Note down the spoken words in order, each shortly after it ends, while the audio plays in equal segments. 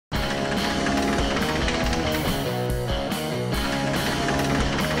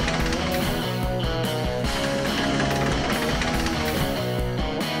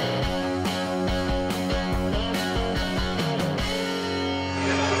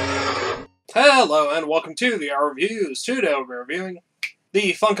Hello and welcome to the Our Reviews. Today we'll be reviewing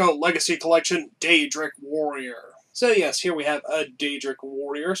the Funko Legacy Collection Daedric Warrior. So yes, here we have a Daedric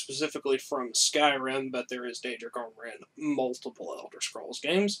Warrior, specifically from Skyrim, but there is Daedric armor in multiple Elder Scrolls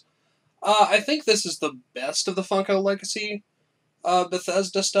games. I think this is the best of the Funko Legacy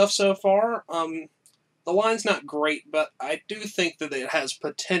Bethesda stuff so far. The line's not great, but I do think that it has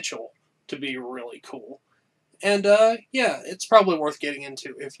potential to be really cool. And, yeah, it's probably worth getting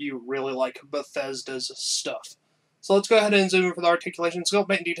into if you really like Bethesda's stuff. So let's go ahead and zoom in for the articulation, sculpt,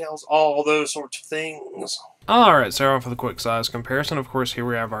 paint details, all those sorts of things. Alright, so for the quick size comparison, of course, here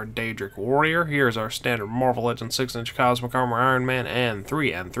we have our Daedric Warrior. Here's our standard Marvel Legends 6-inch Cosmic Armor Iron Man and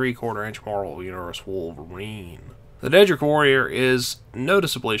 3 3/4-inch Marvel Universe Wolverine. The Daedric Warrior is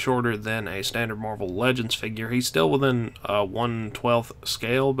noticeably shorter than a standard Marvel Legends figure. He's still within a 1/12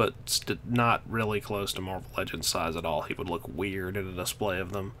 scale, but not really close to Marvel Legends size at all. He would look weird in a display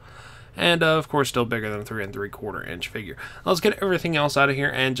of them. And, of course, still bigger than a 3 3/4-inch figure. Let's get everything else out of here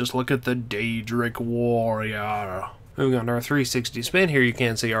and just look at the Daedric Warrior. Moving on to our 360 spin, here you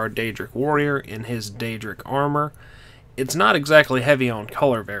can see our Daedric Warrior in his Daedric armor. It's not exactly heavy on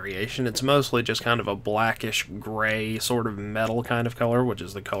color variation, it's mostly just kind of a blackish gray sort of metal kind of color, which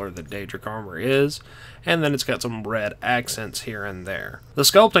is the color that Daedric armor is, and then it's got some red accents here and there. The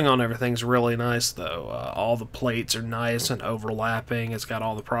sculpting on everything's really nice though. All the plates are nice and overlapping, it's got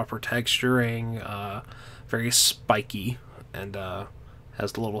all the proper texturing, very spiky, and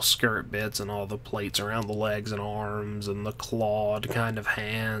has the little skirt bits and all the plates around the legs and arms and the clawed kind of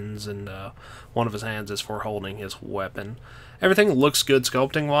hands, and one of his hands is for holding his weapon. Everything looks good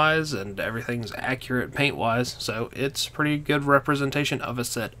sculpting wise and everything's accurate paint wise, so it's pretty good representation of a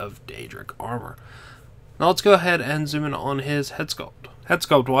set of Daedric armor. Now let's go ahead and zoom in on his head sculpt. Head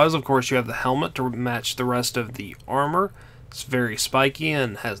sculpt wise, of course, you have the helmet to match the rest of the armor. It's very spiky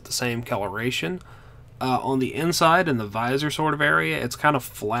and has the same coloration. On the inside, in the visor sort of area, it's kind of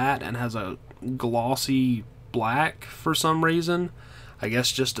flat and has a glossy black for some reason. I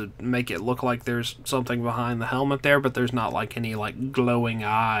guess just to make it look like there's something behind the helmet there, but there's not like any like glowing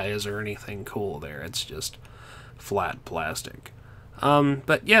eyes or anything cool there. It's just flat plastic.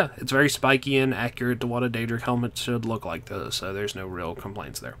 But yeah, it's very spiky and accurate to what a Daedric helmet should look like though, so there's no real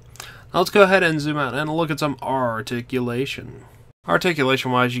complaints there. Now let's go ahead and zoom out and look at some articulation.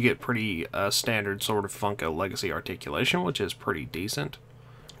 Articulation-wise, you get pretty standard sort of Funko Legacy articulation, which is pretty decent.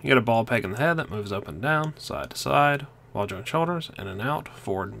 You get a ball peg in the head that moves up and down, side to side, ball joint shoulders, in and out,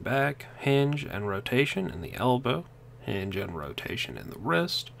 forward and back, hinge and rotation in the elbow, hinge and rotation in the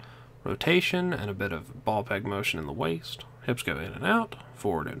wrist, rotation and a bit of ball peg motion in the waist, hips go in and out,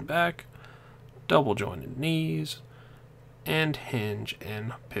 forward and back, double jointed knees, and hinge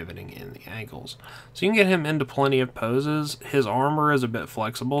and pivoting in the ankles. So you can get him into plenty of poses. His armor is a bit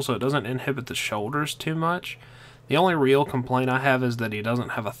flexible, so it doesn't inhibit the shoulders too much. The only real complaint I have is that he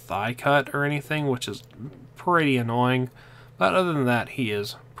doesn't have a thigh cut or anything, which is pretty annoying. But other than that, he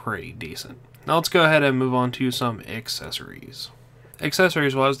is pretty decent. Now let's go ahead and move on to some accessories.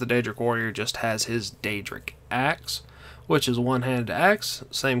 Accessories-wise, the Daedric Warrior just has his Daedric axe, which is a one-handed axe,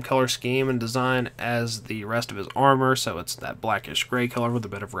 same color scheme and design as the rest of his armor, so it's that blackish gray color with a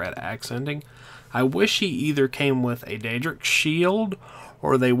bit of red accenting. I wish he either came with a Daedric shield,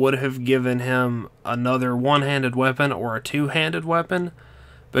 or they would have given him another one-handed weapon or a two-handed weapon,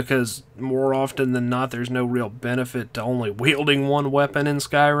 because more often than not there's no real benefit to only wielding one weapon in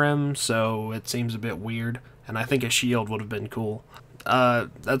Skyrim, so it seems a bit weird, and I think a shield would have been cool.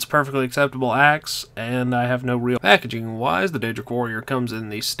 That's a perfectly acceptable axe, and I have no real packaging-wise. The Daedric Warrior comes in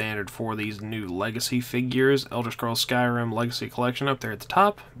the standard for these new Legacy figures. Elder Scrolls Skyrim Legacy Collection up there at the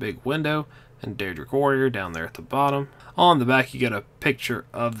top, big window, and Daedric Warrior down there at the bottom. On the back you get a picture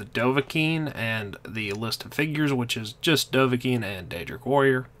of the Dovahkiin and the list of figures, which is just Dovahkiin and Daedric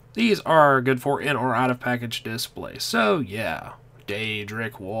Warrior. These are good for in or out of package display, so yeah,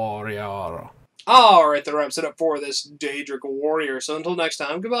 Daedric Warrior. Alright, that wraps it up for this Daedric Warrior, so until next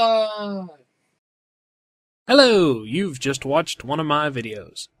time, goodbye! Hello, you've just watched one of my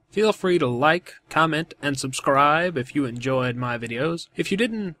videos. Feel free to like, comment, and subscribe if you enjoyed my videos. If you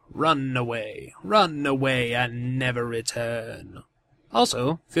didn't, run away and never return.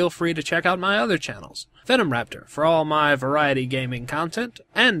 Also, feel free to check out my other channels, Venom Raptor for all my variety gaming content,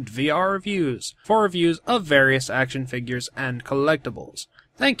 and VR Reviews for reviews of various action figures and collectibles.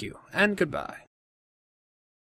 Thank you, and goodbye.